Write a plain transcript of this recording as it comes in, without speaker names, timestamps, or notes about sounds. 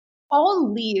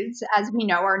all leads, as we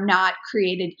know, are not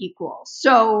created equal.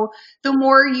 So the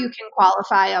more you can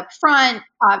qualify up front,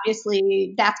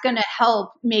 obviously that's going to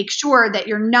help make sure that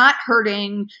you're not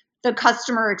hurting the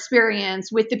customer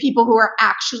experience with the people who are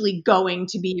actually going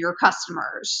to be your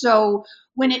customers. So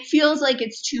when it feels like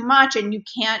it's too much and you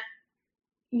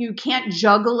can't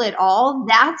juggle it all,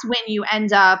 that's when you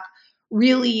end up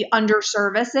really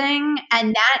underservicing,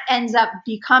 and that ends up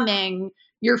becoming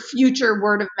your future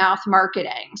word of mouth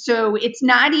marketing. So it's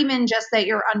not even just that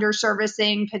you're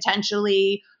underservicing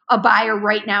potentially a buyer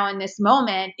right now in this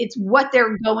moment, it's what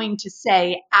they're going to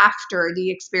say after the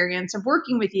experience of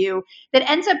working with you that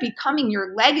ends up becoming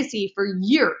your legacy for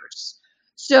years.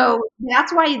 So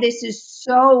that's why this is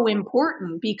so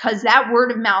important, because that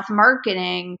word of mouth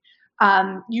marketing,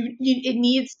 it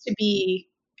needs to be,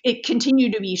 it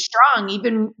continue to be strong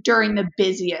even during the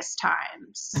busiest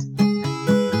times.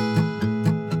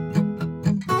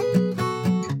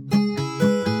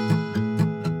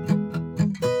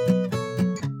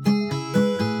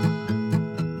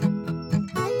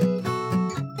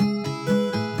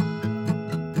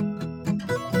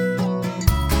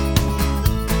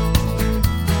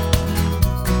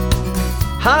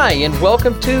 Hi, and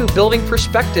welcome to Building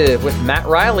Perspective with Matt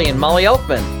Riley and Molly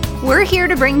Elfman. We're here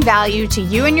to bring value to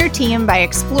you and your team by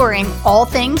exploring all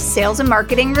things sales and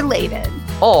marketing related.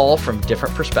 All from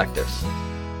different perspectives.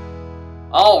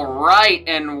 All right,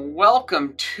 and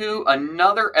welcome to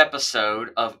another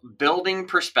episode of Building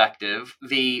Perspective,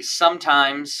 the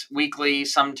sometimes weekly,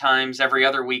 sometimes every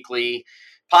other weekly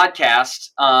podcast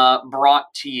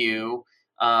brought to you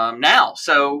now.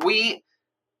 So we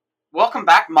welcome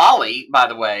back, Molly, by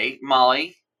the way.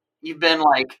 Molly, you've been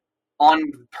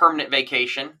on permanent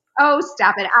vacation. Oh,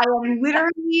 stop it. I am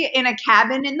literally in a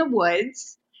cabin in the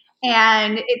woods,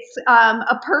 and it's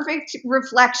a perfect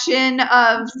reflection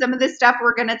of some of the stuff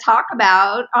we're going to talk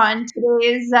about on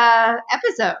today's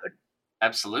episode.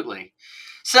 Absolutely.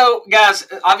 So, guys,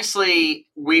 obviously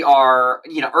we are,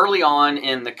 early on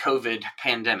in the COVID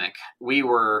pandemic, we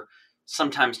were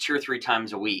sometimes 2 or 3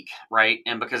 times a week, right?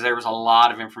 And because there was a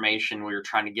lot of information, we were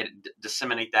trying to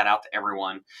disseminate that out to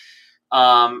everyone.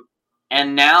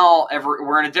 And now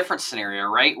we're in a different scenario,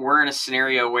 right? We're in a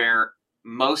scenario where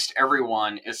most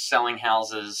everyone is selling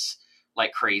houses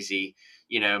like crazy.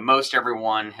 Most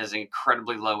everyone has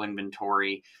incredibly low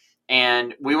inventory.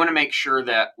 And we want to make sure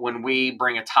that when we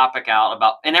bring a topic out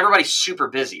about, and everybody's super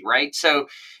busy, right? So,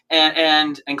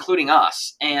 and including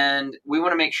us, and we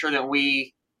want to make sure that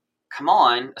we come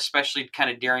on, especially kind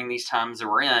of during these times that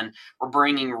we're in, we're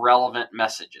bringing relevant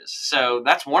messages. So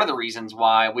that's one of the reasons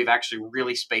why we've actually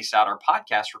really spaced out our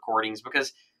podcast recordings,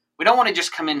 because we don't want to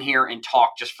just come in here and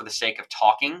talk just for the sake of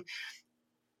talking,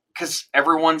 because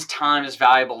everyone's time is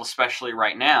valuable, especially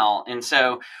right now. And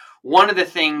so one of the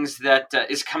things that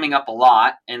is coming up a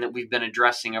lot and that we've been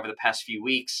addressing over the past few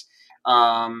weeks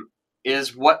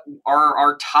is what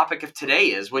our topic of today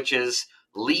is, which is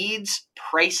leads,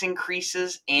 price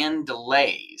increases, and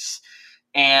delays,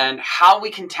 and how we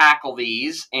can tackle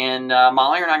these. And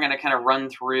Molly and I are going to kind of run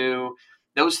through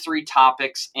those 3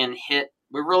 topics and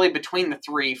we're really between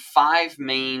the 5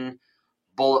 main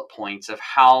bullet points of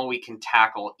how we can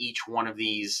tackle each one of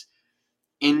these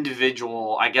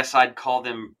individual, I guess I'd call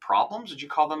them problems. Would you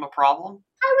call them a problem?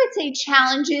 I would say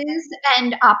challenges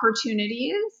and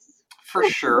opportunities. For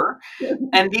sure.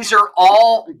 And these are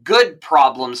all good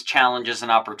problems, challenges, and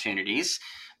opportunities.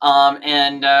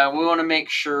 And we want to make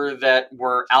sure that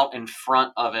we're out in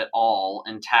front of it all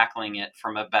and tackling it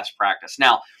from a best practice.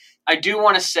 Now, I do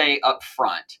want to say up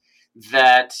front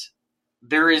that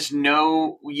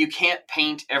you can't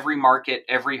paint every market,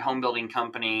 every home building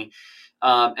company,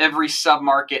 every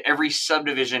sub-market, every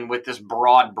subdivision with this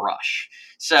broad brush.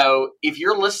 So if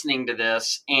you're listening to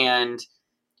this and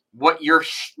what you're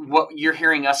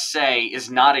hearing us say is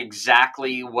not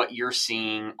exactly what you're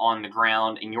seeing on the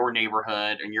ground in your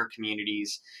neighborhood and your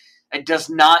communities, it does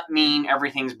not mean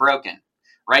everything's broken,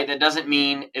 right? That doesn't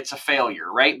mean it's a failure,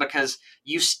 right? Because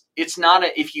it's not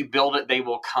if you build it, they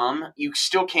will come. You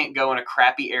still can't go in a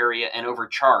crappy area and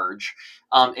overcharge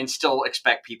and still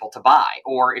expect people to buy.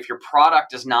 Or if your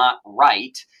product is not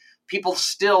right, people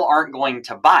still aren't going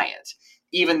to buy it,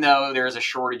 even though there's a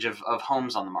shortage of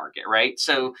homes on the market, right?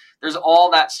 So there's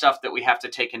all that stuff that we have to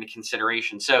take into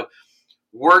consideration. So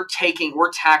we're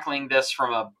tackling this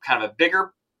from a kind of a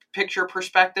bigger picture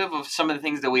perspective of some of the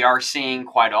things that we are seeing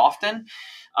quite often.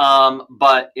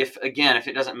 But if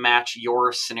it doesn't match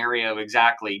your scenario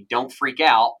exactly, don't freak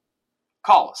out,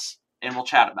 call us and we'll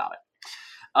chat about it.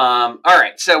 All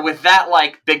right. So with that,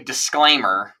 big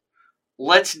disclaimer,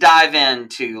 let's dive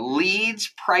into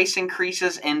leads, price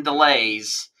increases, and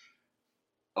delays.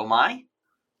 Oh my?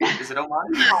 Is it oh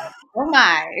my? Oh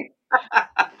my.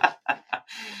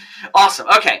 Awesome.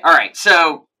 Okay. All right.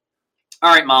 So,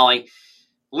 all right, Molly.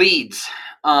 Leads.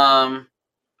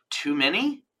 Too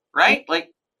many, right? Like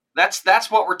that's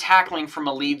what we're tackling from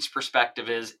a leads perspective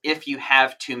is if you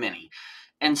have too many.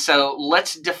 And so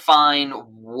let's define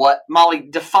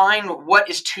define what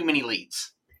is too many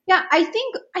leads. Yeah, I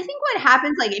think what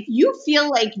happens, like, if you feel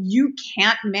like you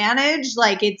can't manage,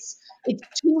 like it's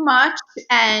too much,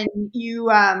 and you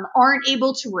aren't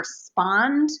able to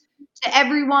respond to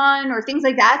everyone or things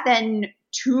like that, then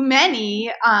too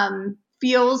many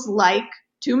feels like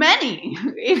too many.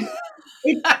 It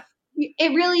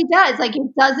it really does. Like,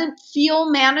 it doesn't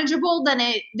feel manageable,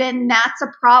 then that's a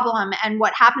problem. And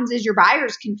what happens is your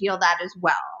buyers can feel that as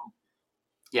well.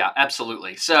 Yeah,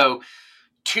 absolutely. So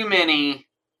too many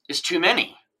is too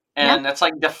many. Yeah. And that's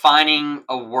like defining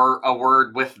a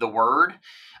word with the word.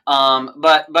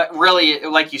 But really,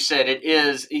 like you said, it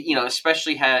is,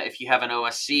 especially if you have an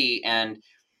OSC and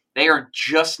they are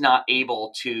just not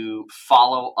able to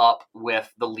follow up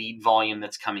with the lead volume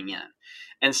that's coming in.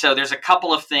 And so there's a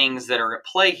couple of things that are at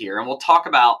play here, and we'll talk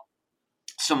about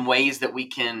some ways that we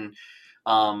can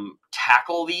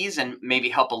tackle these and maybe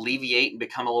help alleviate and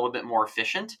become a little bit more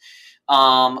efficient.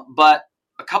 But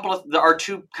there are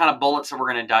two kind of bullets that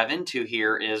we're going to dive into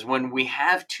here is when we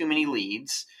have too many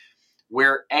leads,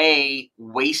 we're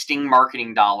wasting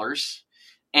marketing dollars,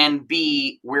 and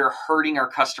B, we're hurting our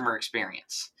customer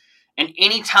experience. And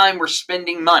anytime we're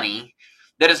spending money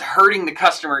that is hurting the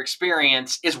customer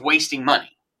experience is wasting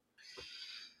money.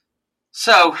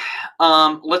 So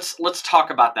let's talk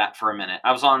about that for a minute.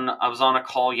 I was on a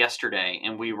call yesterday,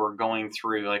 and we were going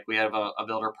through, like, we have a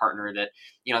builder partner that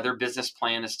their business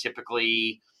plan is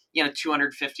typically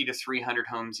 250 to 300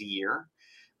 homes a year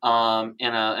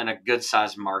in a good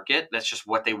sized market. That's just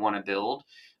what they want to build.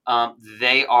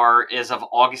 They are, as of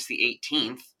August the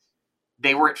 18th,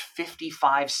 they were at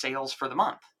 55 sales for the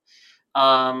month.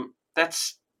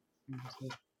 That's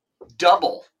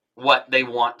double what they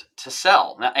want to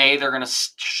sell. Now, A, they're going to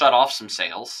shut off some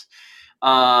sales.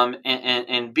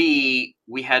 And B,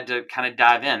 we had to kind of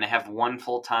dive in. They have one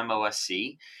full-time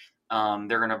OSC.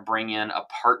 They're going to bring in a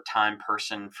part-time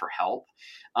person for help.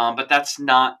 But that's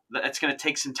going to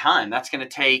take some time. That's going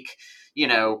to take,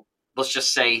 let's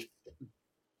just say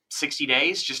 60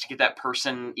 days just to get that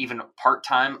person even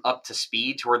part-time up to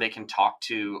speed to where they can talk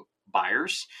to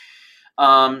buyers.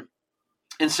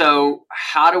 And so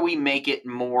how do we make it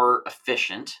more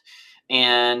efficient,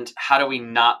 and how do we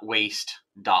not waste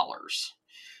dollars?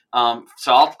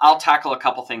 So I'll tackle a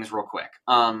couple things real quick.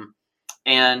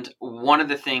 And one of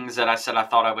the things that I said I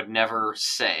thought I would never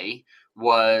say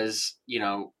was,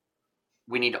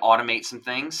 we need to automate some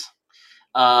things.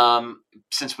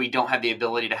 Since we don't have the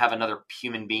ability to have another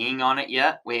human being on it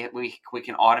yet, we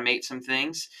can automate some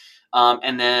things.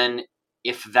 And then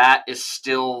if that is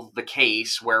still the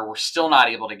case where we're still not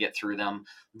able to get through them,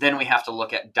 then we have to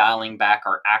look at dialing back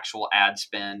our actual ad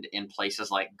spend in places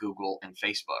like Google and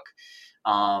Facebook.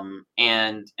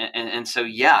 And so,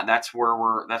 yeah, that's where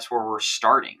we're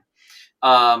starting.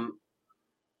 How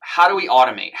do we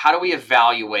automate? How do we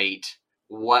evaluate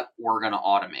what we're going to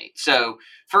automate? So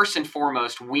first and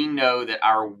foremost, we know that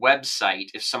our website,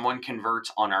 if someone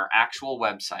converts on our actual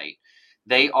website,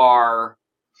 they are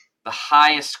the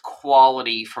highest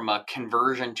quality from a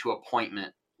conversion to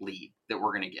appointment lead that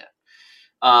we're going to get.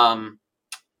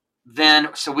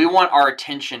 So we want our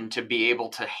attention to be able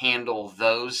to handle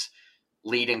those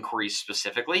lead inquiries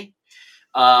specifically.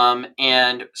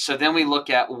 And so then we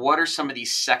look at what are some of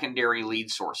these secondary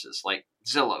lead sources like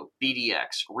Zillow,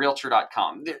 BDX,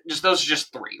 Realtor.com. Those are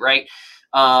just three, right?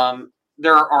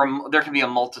 There can be a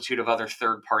multitude of other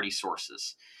third-party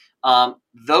sources.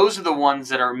 Those are the ones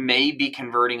that are maybe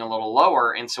converting a little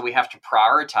lower, and so we have to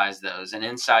prioritize those. And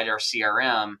inside our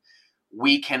CRM,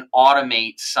 we can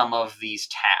automate some of these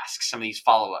tasks, some of these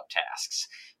follow-up tasks,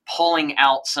 pulling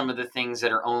out some of the things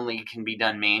that are only can be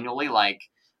done manually, like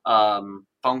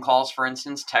phone calls, for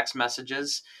instance, text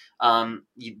messages.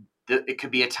 It could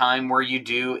be a time where you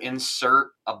do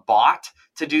insert a bot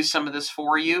to do some of this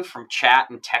for you from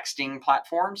chat and texting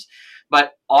platforms,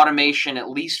 but automation, at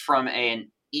least from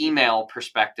an email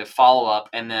perspective, follow up,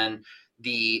 and then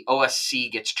the OSC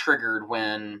gets triggered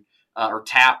when or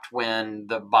tapped when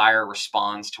the buyer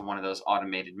responds to one of those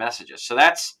automated messages. So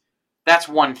that's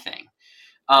one thing.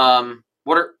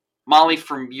 Molly,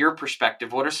 from your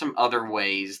perspective, what are some other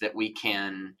ways that we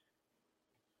can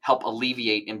help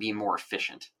alleviate and be more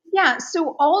efficient? Yeah,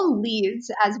 so all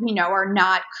leads, as we know, are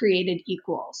not created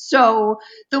equal. So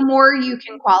the more you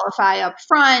can qualify up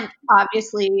front,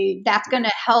 obviously, that's going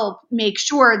to help make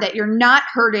sure that you're not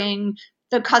hurting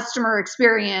the customer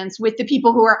experience with the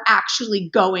people who are actually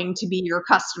going to be your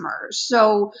customers.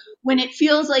 So when it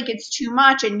feels like it's too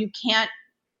much and you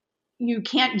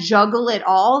can't juggle it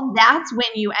all, that's when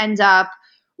you end up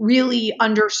really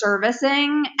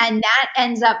underservicing, and that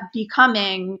ends up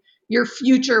becoming your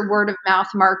future word of mouth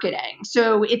marketing.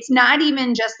 So it's not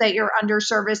even just that you're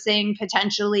underservicing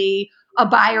potentially a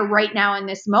buyer right now in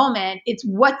this moment, it's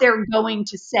what they're going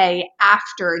to say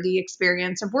after the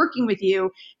experience of working with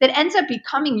you that ends up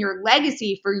becoming your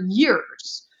legacy for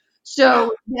years. Yeah,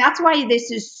 So that's why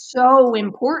this is so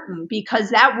important, because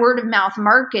that word of mouth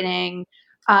marketing,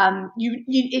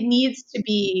 it needs to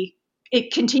be,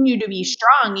 it continue to be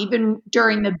strong even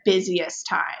during the busiest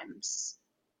times.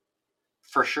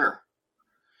 for sure.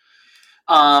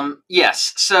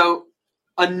 Yes. So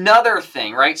another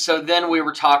thing, right? So then we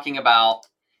were talking about,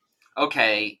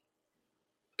 okay,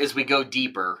 as we go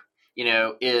deeper,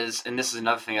 and this is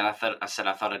another thing that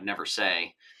I thought I'd never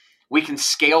say. We can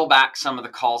scale back some of the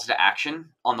calls to action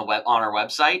on our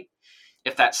website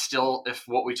if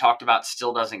what we talked about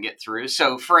still doesn't get through.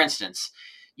 So for instance,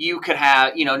 you could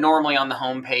have, normally on the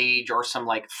home page or some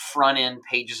like front end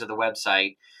pages of the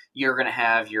website, you're going to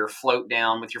have your float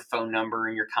down with your phone number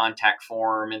and your contact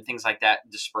form and things like that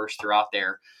dispersed throughout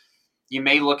there. You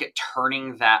may look at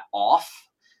turning that off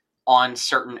on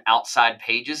certain outside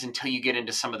pages until you get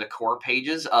into some of the core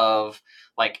pages of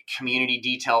like community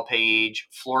detail page,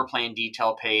 floor plan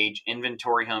detail page,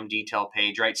 inventory home detail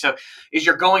page, right? So as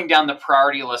you're going down the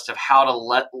priority list of how to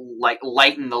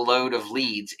lighten the load of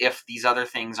leads if these other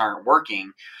things aren't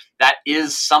working, that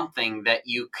is something that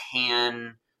you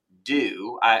can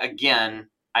do. Again,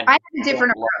 I I have a don't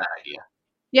different love that idea.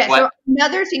 Yeah, so What?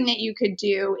 another thing that you could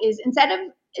do is instead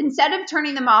of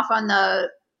turning them off on the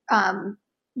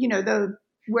the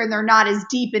where they're not as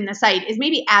deep in the site, is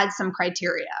maybe add some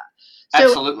criteria. So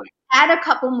Absolutely. add a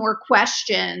couple more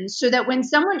questions so that when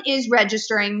someone is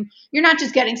registering, you're not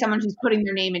just getting someone who's putting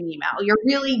their name and email. You're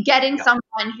really getting Yeah.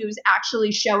 someone who's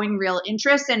actually showing real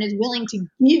interest and is willing to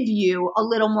give you a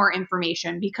little more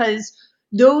information, because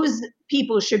those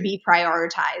people should be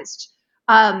prioritized.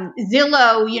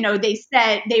 Zillow, they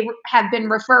said they have been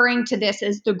referring to this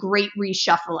as the great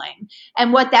reshuffling.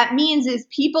 And what that means is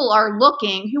people are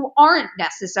looking who aren't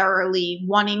necessarily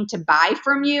wanting to buy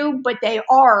from you, but they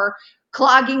are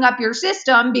clogging up your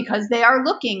system because they are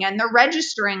looking and they're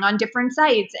registering on different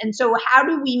sites. And so, how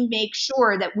do we make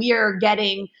sure that we are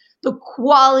getting the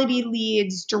quality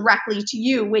leads directly to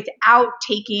you without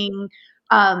taking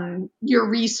your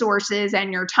resources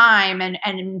and your time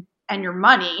and your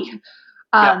money?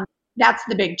 Yeah. That's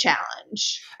the big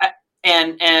challenge.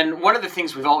 And one of the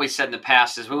things we've always said in the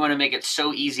past is we want to make it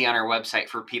so easy on our website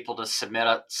for people to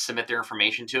submit their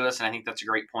information to us. And I think that's a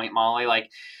great point, Molly. Like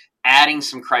adding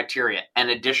some criteria. An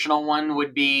additional one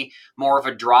would be more of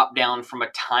a drop down from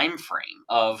a time frame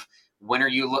of when are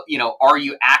are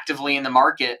you actively in the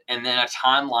market, and then a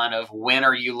timeline of when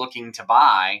are you looking to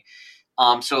buy.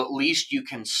 So at least you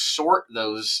can sort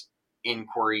those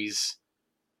inquiries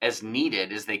as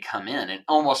needed as they come in and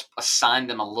almost assign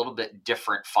them a little bit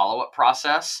different follow-up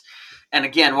process. And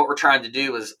again, what we're trying to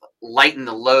do is lighten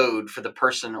the load for the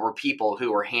person or people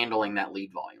who are handling that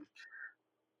lead volume.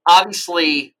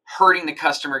 Obviously, hurting the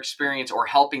customer experience or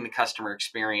helping the customer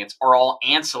experience are all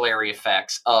ancillary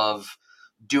effects of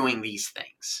doing these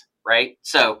things, right?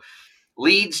 So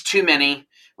leads too many,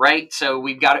 right? So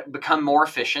we've got to become more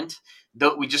efficient.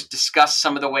 Though we just discussed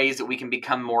some of the ways that we can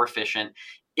become more efficient.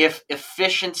 If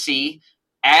efficiency,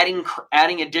 adding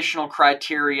additional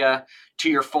criteria to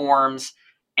your forms,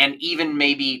 and even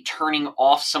maybe turning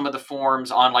off some of the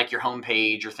forms on like your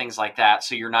homepage or things like that,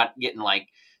 so you're not getting like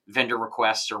vendor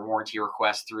requests or warranty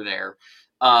requests through there,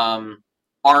 aren't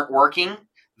working,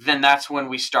 then that's when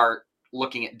we start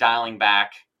looking at dialing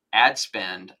back ad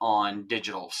spend on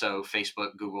digital, so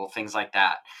Facebook, Google, things like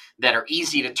that, that are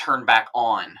easy to turn back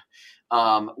on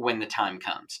when the time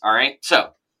comes. All right,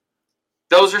 so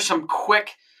those are some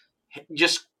quick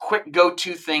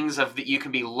go-to things that you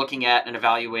can be looking at and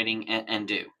evaluating and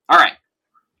do. All right,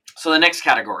 so the next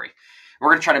category, we're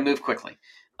going to try to move quickly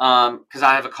because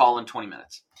I have a call in 20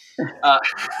 minutes.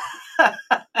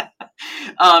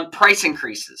 Price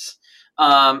increases.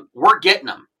 We're getting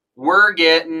them. We're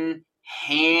getting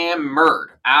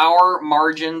hammered. Our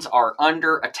margins are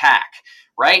under attack,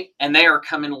 right? And they are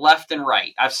coming left and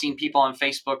right. I've seen people on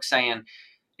Facebook saying,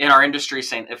 in our industry,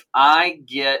 saying, if I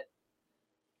get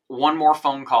one more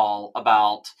phone call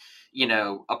about,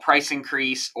 a price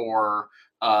increase or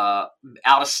out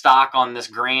of stock on this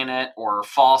granite or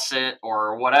faucet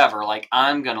or whatever, like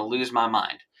I'm going to lose my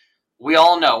mind. We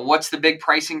all know what's the big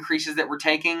price increases that we're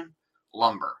taking?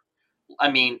 Lumber. I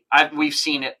mean, we've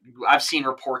seen it. I've seen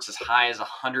reports as high as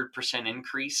 100%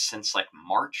 increase since like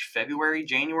March, February,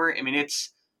 January. I mean,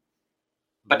 it's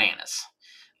bananas.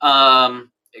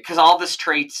 Because all this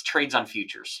trades on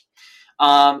futures.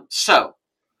 So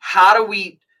how do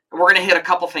we're going to hit a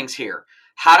couple things here.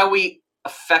 How do we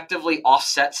effectively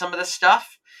offset some of this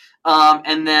stuff?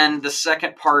 And then the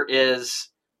second part is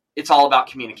it's all about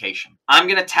communication. I'm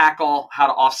going to tackle how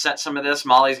to offset some of this.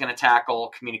 Molly's going to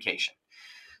tackle communication.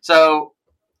 So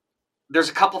there's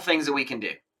a couple things that we can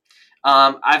do.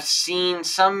 I've seen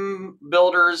some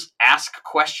builders ask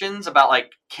questions about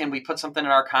like, can we put something in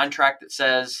our contract that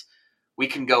says we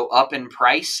can go up in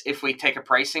price if we take a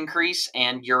price increase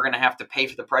and you're going to have to pay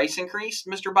for the price increase,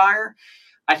 Mr. Buyer?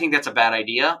 I think that's a bad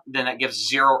idea. Then that gives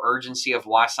zero urgency of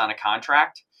why sign a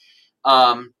contract.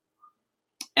 And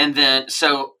then,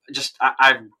 so just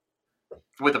I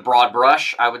with a broad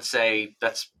brush, I would say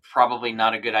that's probably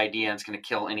not a good idea and it's going to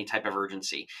kill any type of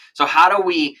urgency. So how do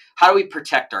we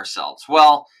protect ourselves?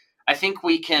 Well, I think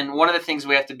one of the things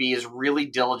we have to be is really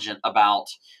diligent about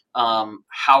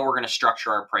how we're going to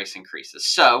structure our price increases.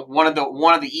 So one of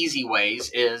the easy ways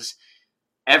is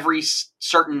every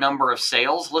certain number of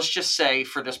sales, let's just say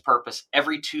for this purpose,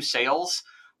 every 2 sales,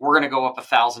 we're going to go up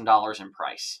 $1,000 in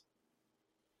price.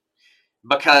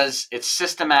 Because it's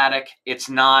systematic, it's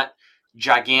not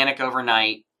gigantic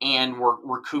overnight, and we're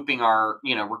recouping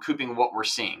recouping what we're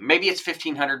seeing. Maybe it's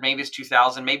 $1,500, maybe it's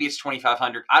 $2,000, maybe it's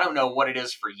 $2,500. I don't know what it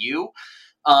is for you,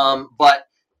 but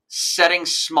setting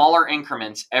smaller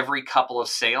increments every couple of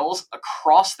sales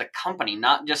across the company,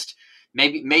 not just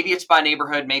maybe it's by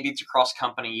neighborhood, maybe it's across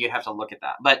company. You'd have to look at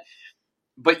that,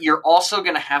 but you're also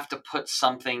going to have to put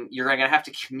something. You're going to have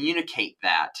to communicate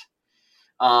that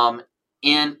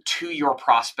into your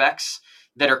prospects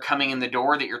that are coming in the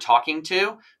door that you're talking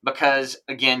to, because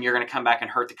again, you're going to come back and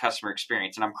hurt the customer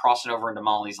experience. And I'm crossing over into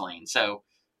Molly's lane. So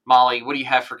Molly, what do you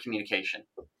have for communication?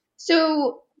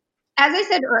 So as I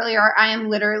said earlier, I am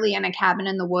literally in a cabin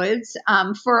in the woods.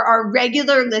 For our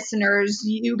regular listeners,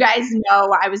 you guys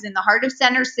know I was in the heart of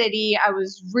Center City. It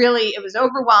was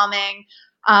overwhelming.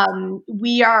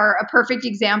 We are a perfect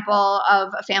example of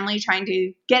a family trying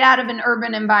to get out of an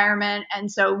urban environment. And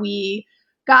so we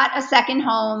got a second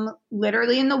home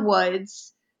literally in the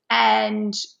woods.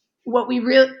 And what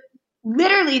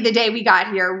literally the day we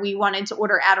got here, we wanted to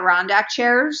order Adirondack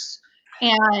chairs.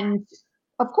 And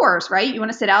of course, right? You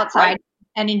want to sit outside Right.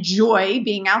 and enjoy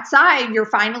being outside. You're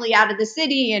finally out of the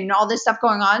city and all this stuff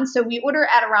going on. So we order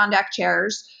Adirondack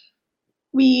chairs.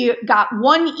 We got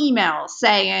one email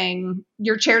saying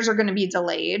your chairs are going to be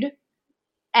delayed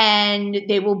and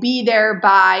they will be there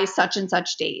by such and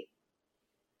such date.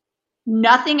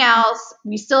 Nothing else.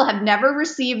 We still have never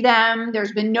received them.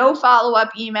 There's been no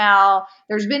follow-up email.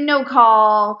 There's been no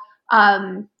call.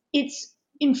 It's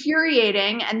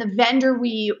infuriating. And the vendor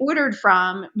we ordered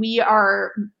from, we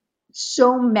are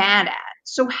so mad at.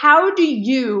 So how do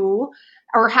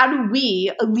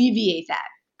we alleviate that?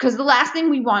 Because the last thing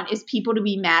we want is people to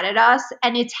be mad at us.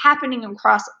 And it's happening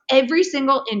across every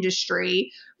single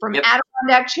industry, from Yep.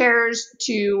 Adirondack chairs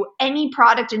to any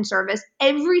product and service.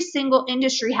 Every single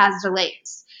industry has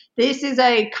delays. This is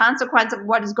a consequence of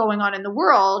what is going on in the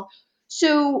world.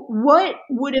 So what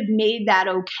would have made that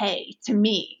okay to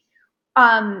me?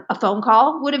 A phone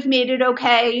call would have made it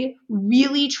okay.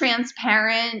 Really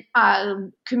transparent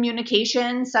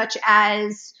communication, such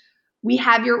as, we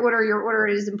have your order. Your order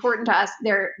is important to us.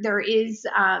 There is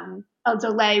a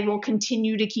delay. We'll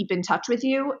continue to keep in touch with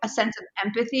you. A sense of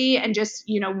empathy, and just,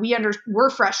 we're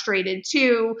frustrated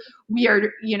too.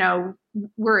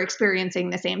 We're experiencing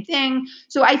the same thing.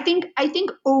 So I think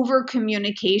over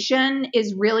communication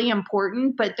is really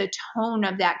important, but the tone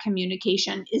of that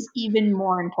communication is even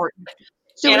more important.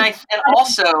 So And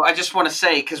also I just want to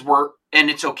say, because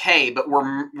it's okay, but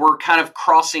we're kind of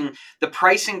crossing the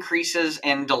price increases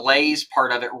and delays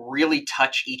part of it really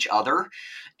touch each other,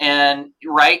 and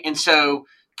right. And so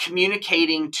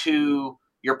communicating to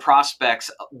your prospects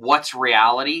what's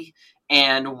reality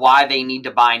and why they need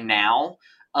to buy now.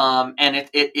 And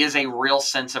it is a real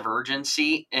sense of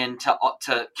urgency, and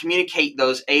to communicate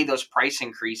those price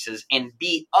increases and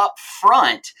be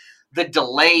upfront the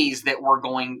delays that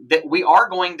we are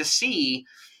going to see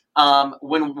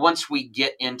once we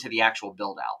get into the actual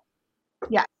build out.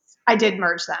 Yes, I did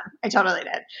merge them. I totally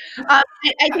did. I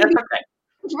think okay.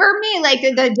 For me, like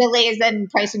the delays and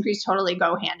price increase totally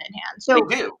go hand in hand. So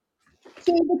They do.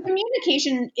 So the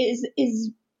communication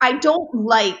is I don't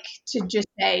like to just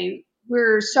say,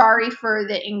 we're sorry for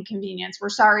the inconvenience. We're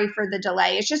sorry for the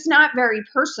delay. It's just not very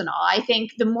personal. I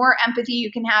think the more empathy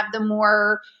you can have, the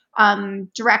more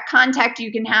direct contact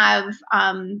you can have.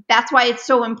 That's why it's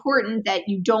so important that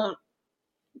you don't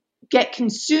get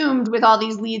consumed with all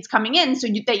these leads coming in, so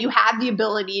that you have the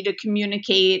ability to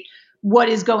communicate what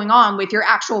is going on with your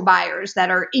actual buyers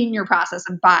that are in your process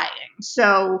of buying.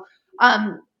 So,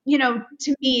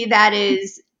 to me, that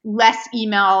is less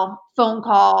email, phone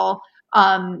call,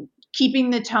 keeping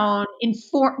the tone,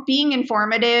 being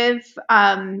informative,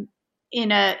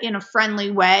 in a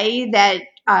friendly way that,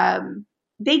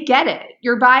 they get it.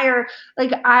 Your buyer,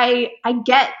 like I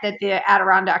get that the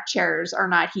Adirondack chairs are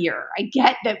not here. I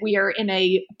get that we are in a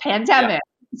Yeah. pandemic.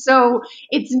 So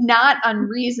it's not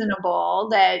unreasonable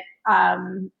that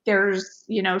there's,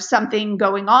 something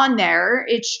going on there.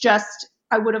 It's just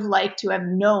I would have liked to have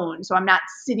known. So I'm not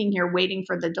sitting here waiting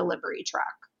for the delivery truck.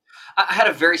 I had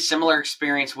a very similar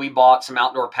experience. We bought some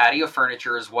outdoor patio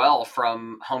furniture as well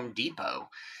from Home Depot.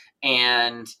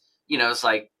 And, it's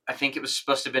like, I think it was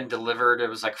supposed to have been delivered. It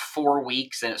was like 4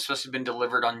 weeks, and it was supposed to have been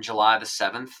delivered on July the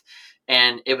 7th.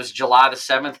 And it was July the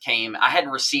 7th came. I hadn't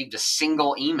received a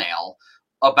single email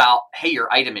about, hey,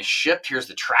 your item is shipped. Here's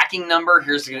the tracking number.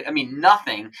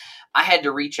 Nothing. I had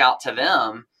to reach out to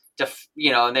them to,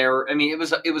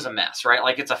 it was a mess, right?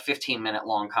 Like, it's a 15-minute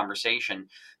long conversation,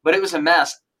 but it was a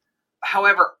mess.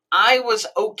 However, I was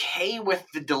okay with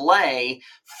the delay,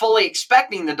 fully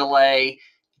expecting the delay.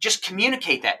 Just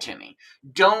communicate that to me.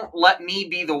 Don't let me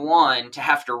be the one to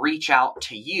have to reach out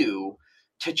to you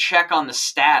to check on the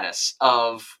status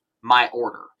of my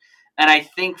order. And I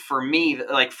think for me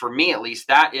at least,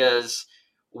 that is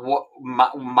what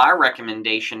my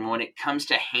recommendation when it comes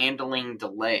to handling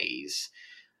delays.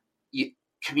 You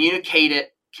communicate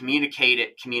it.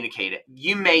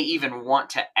 You may even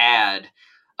want to add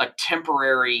a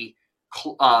temporary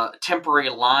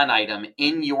line item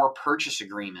in your purchase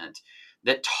agreement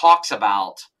that talks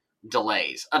about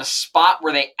delays at a spot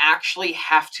where they actually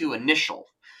have to initial.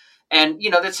 And,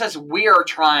 that says we are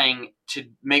trying to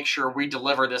make sure we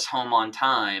deliver this home on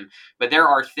time, but there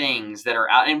are things that are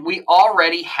out, and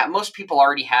most people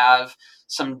already have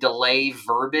some delay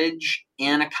verbiage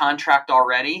in a contract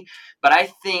already. But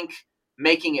I think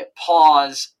making it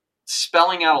pause,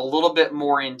 spelling out a little bit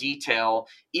more in detail,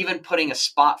 even putting a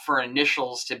spot for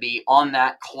initials to be on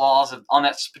that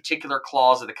particular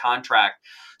clause of the contract,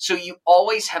 so you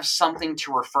always have something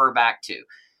to refer back to.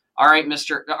 All right,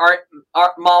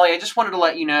 Molly, I just wanted to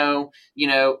let you know,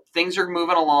 things are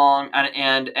moving along.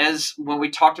 And as when we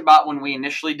talked about when we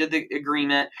initially did the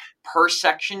agreement, per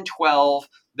Section 12,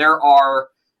 there are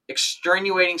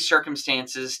extenuating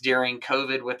circumstances during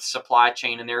COVID with supply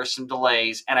chain, and there are some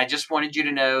delays. And I just wanted you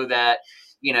to know that,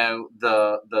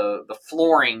 the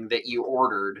flooring that you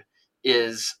ordered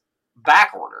is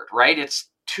back ordered, right? It's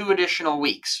 2 additional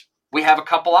weeks. We have a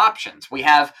couple options. We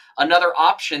have another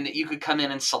option that you could come in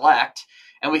and select,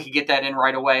 and we could get that in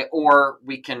right away, or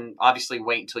we can obviously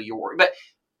wait until you order. But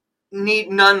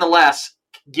nonetheless,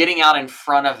 getting out in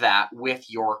front of that with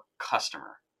your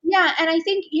customer. Yeah, and I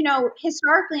think,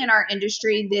 historically in our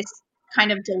industry, this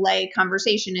kind of delay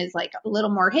conversation is like a little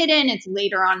more hidden. It's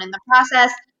later on in the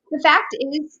process. The fact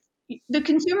is, the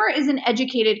consumer is an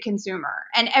educated consumer,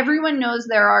 and everyone knows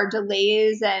there are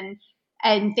delays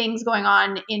and things going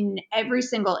on in every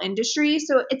single industry.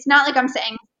 So it's not like I'm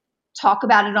saying talk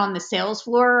about it on the sales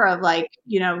floor of like,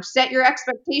 set your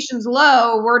expectations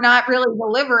low. We're not really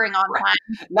delivering on time.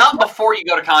 Not before you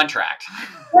go to contract.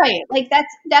 Right. Like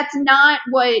that's not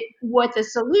what the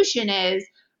solution is.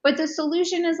 But the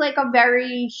solution is like a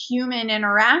very human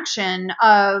interaction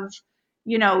of,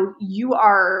 you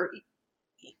are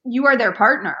their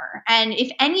partner. And if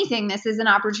anything, this is an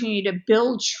opportunity to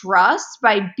build trust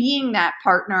by being that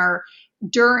partner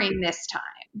during this time.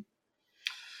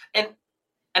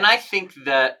 And I think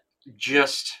that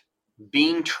just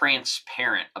being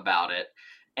transparent about it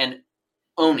and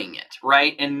owning it,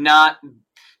 right? And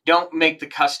don't make the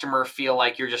customer feel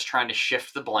like you're just trying to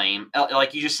shift the blame.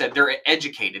 Like you just said, they're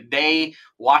educated. They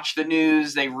watch the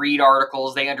news, they read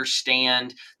articles, they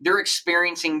understand. They're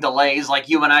experiencing delays like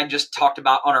you and I just talked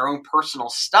about on our own personal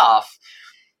stuff.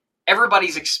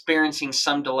 Everybody's experiencing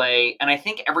some delay, and I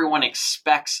think everyone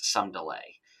expects some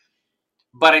delay.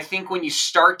 But I think when you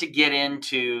start to get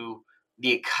into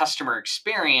the customer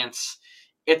experience,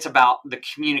 it's about the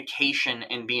communication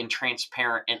and being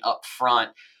transparent and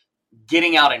upfront.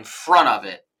 Getting out in front of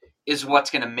it is what's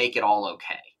going to make it all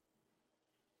okay.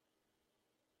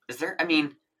 Is there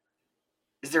anything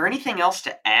else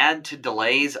to add to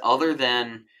delays other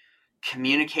than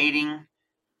communicating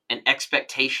and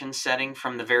expectation setting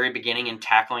from the very beginning and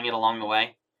tackling it along the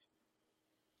way?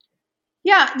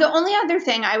 Yeah. The only other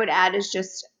thing I would add is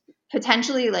just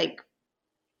potentially like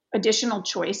additional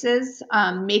choices,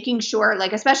 making sure,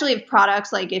 like, especially if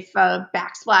products, like if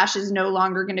backsplash is no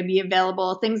longer going to be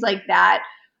available, things like that.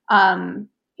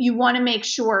 You want to make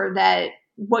sure that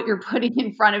what you're putting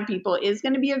in front of people is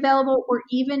going to be available, or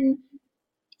even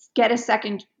get a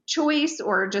second choice,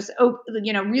 or just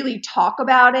really talk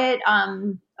about it.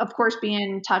 Of course, be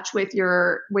in touch with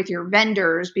your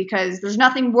vendors, because there's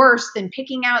nothing worse than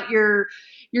picking out your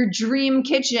dream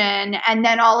kitchen and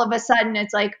then all of a sudden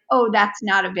it's like, oh, that's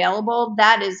not available.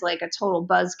 That is like a total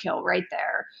buzzkill right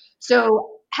there.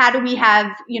 So how do we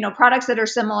have products that are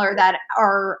similar, that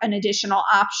are an additional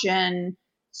option,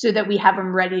 so that we have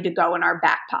them ready to go in our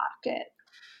back pocket?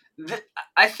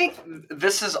 I think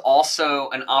this is also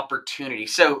an opportunity.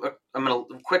 So I'm going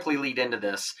to quickly lead into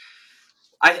this.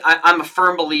 I'm a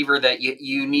firm believer that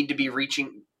you need to be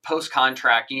reaching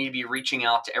post-contract. You need to be reaching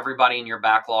out to everybody in your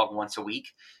backlog once a week,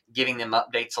 giving them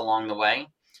updates along the way.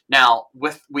 Now,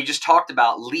 we just talked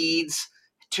about leads,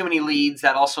 too many leads.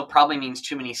 That also probably means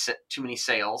too many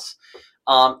sales.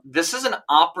 This is an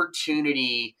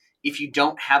opportunity, if you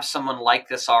don't have someone like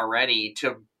this already,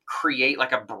 to create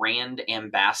like a brand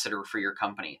ambassador for your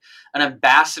company, an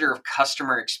ambassador of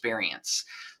customer experience,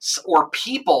 or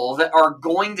people that are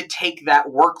going to take that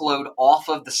workload off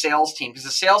of the sales team, because the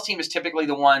sales team is typically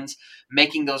the ones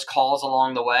making those calls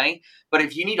along the way. But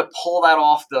if you need to pull that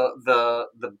off the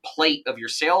plate of your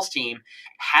sales team,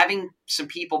 having some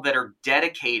people that are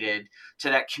dedicated to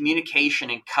that communication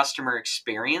and customer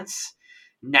experience,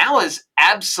 now is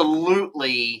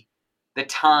absolutely the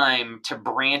time to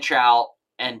branch out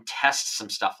and test some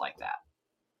stuff like that.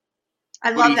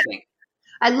 I What do love you that. think?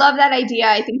 I love that idea.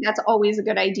 I think that's always a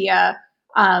good idea.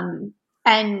 And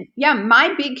yeah,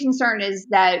 my big concern is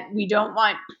that we don't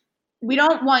want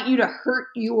you to hurt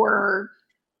your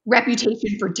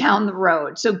reputation for down the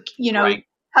road. So, Right.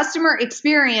 customer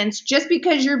experience, just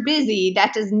because you're busy,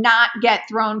 that does not get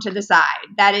thrown to the side.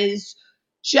 That is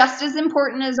just as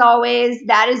important as always.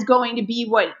 That is going to be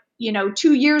what,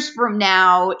 2 years from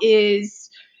now is,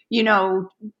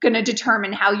 going to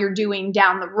determine how you're doing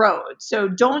down the road. So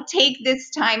don't take this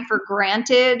time for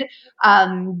granted.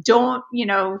 Don't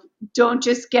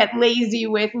just get lazy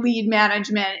with lead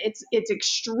management. It's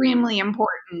extremely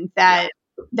important Yeah.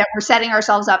 that we're setting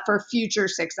ourselves up for future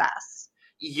success.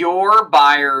 Your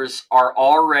buyers are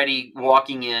already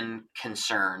walking in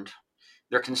concerned.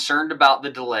 They're concerned about the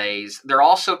delays. They're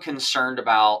also concerned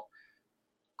about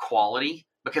quality,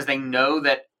 because they know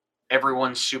that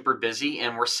everyone's super busy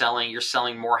and you're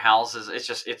selling more houses.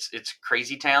 It's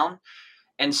crazy town.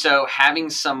 And so having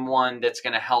someone that's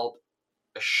going to help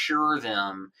assure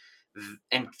them,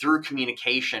 and through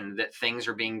communication, that things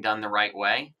are being done the right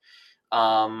way,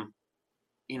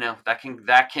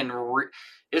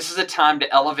 this is a time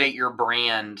to elevate your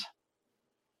brand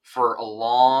for a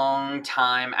long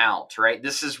time out, right?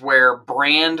 This is where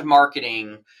brand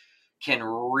marketing can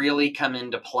really come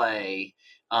into play,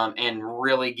 and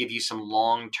really give you some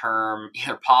long-term,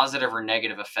 either positive or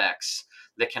negative effects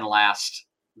that can last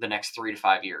the next 3 to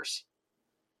 5 years.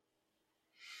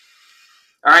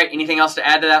 All right. Anything else to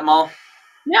add to that, Mal?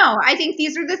 No, I think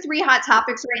these are the three hot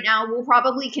topics right now. We'll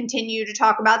probably continue to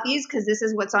talk about these because this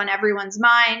is what's on everyone's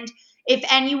mind. If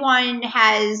anyone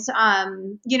has,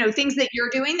 things that you're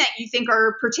doing that you think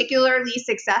are particularly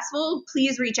successful,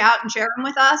 please reach out and share them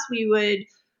with us. We would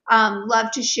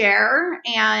love to share.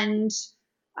 And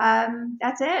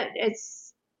that's it.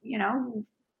 It's,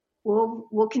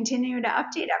 we'll continue to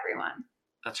update everyone.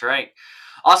 That's right.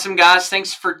 Awesome, guys.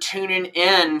 Thanks for tuning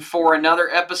in for another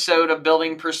episode of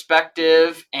Building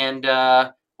Perspective. And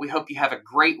we hope you have a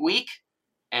great week,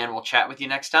 and we'll chat with you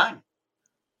next time.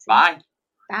 Bye.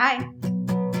 Bye.